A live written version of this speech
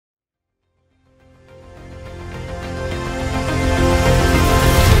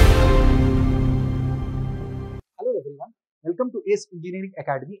ACE Engineering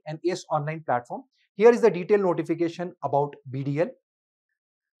Academy and ACE online platform. Here is the detailed notification about BDL.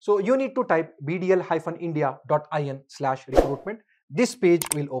 So you need to type bdl-india.in/recruitment. This page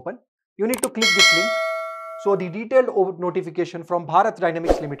will open. You need to click this link. So the detailed notification from Bharat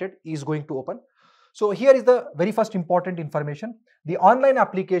Dynamics Limited is going to open. So here is the very first important information. The online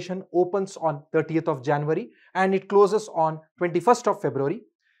application opens on 30th of January and it closes on 21st of February.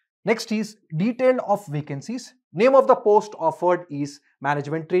 Next is detail of vacancies. Name of the post offered is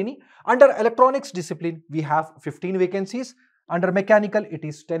Management Trainee. Under electronics discipline, we have 15 vacancies. Under mechanical, it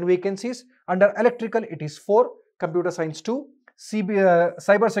is 10 vacancies. Under electrical, it is 4. Computer science 2.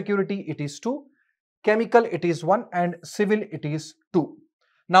 Cyber security, it is 2. Chemical, it is 1. And civil, it is 2.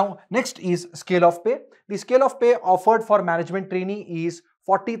 Now, next is scale of pay. The scale of pay offered for Management Trainee is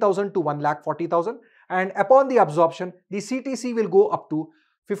 40,000 to 1,40,000. And upon the absorption, the CTC will go up to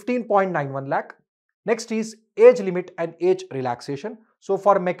 15.91 lakh. Next is age limit and age relaxation. So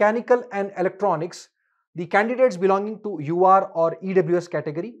for mechanical and electronics, the candidates belonging to UR or EWS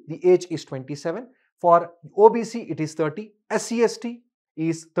category, the age is 27. For OBC, it is 30. SC/ST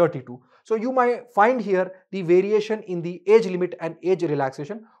is 32. So you might find here the variation in the age limit and age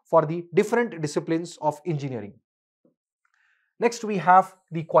relaxation for the different disciplines of engineering. Next, we have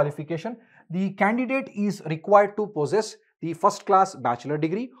the qualification. The candidate is required to possess the first class bachelor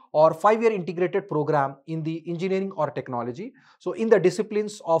degree or 5-year integrated program in the engineering or technology. So in the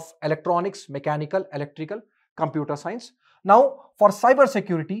disciplines of electronics, mechanical, electrical, computer science. Now for cyber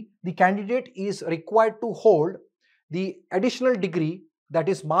security, the candidate is required to hold the additional degree, that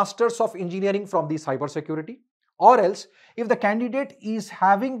is Masters of Engineering from the cyber security, or else if the candidate is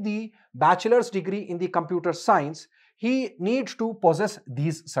having the bachelor's degree in the computer science, he needs to possess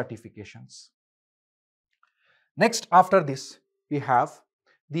these certifications. Next, after this, we have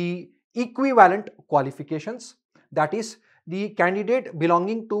the equivalent qualifications. That is, the candidate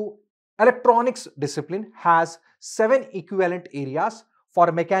belonging to electronics discipline has 7 equivalent areas.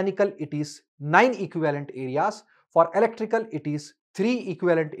 For mechanical, it is 9 equivalent areas. For electrical, it is 3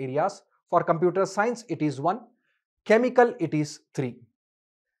 equivalent areas. For computer science, it is 1. Chemical, it is 3.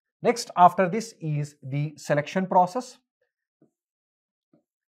 Next, after this is the selection process.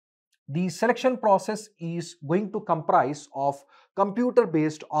 The selection process is going to comprise of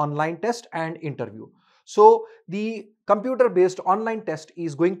computer-based online test and interview. So the computer-based online test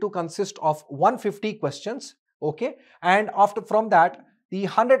is going to consist of 150 questions, okay? And from that, the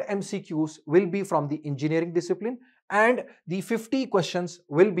 100 MCQs will be from the engineering discipline and the 50 questions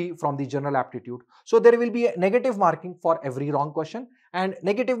will be from the general aptitude. So there will be a negative marking for every wrong question, and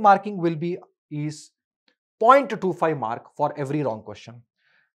negative marking will be 0.25 mark for every wrong question.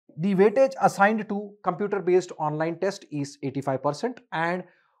 The weightage assigned to computer-based online test is 85% and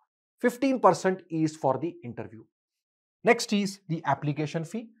 15% is for the interview. Next is the application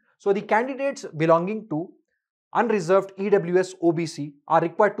fee. So the candidates belonging to unreserved EWS OBC are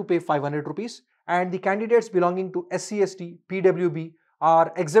required to pay 500 rupees and the candidates belonging to SC/ST, PWB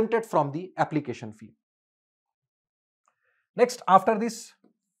are exempted from the application fee. Next, after this,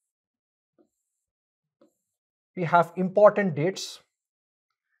 we have important dates.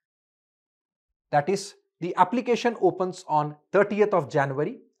 That is, the application opens on 30th of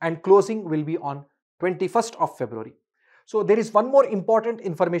January and closing will be on 21st of February. So there is one more important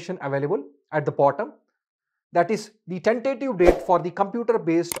information available at the bottom. That is, the tentative date for the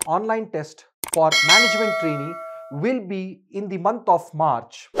computer-based online test for Management Trainee will be in the month of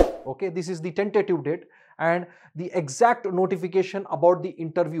March. Okay, this is the tentative date and the exact notification about the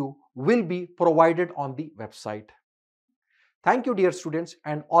interview will be provided on the website. Thank you, dear students,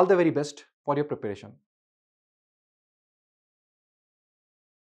 and all the very best for your preparation.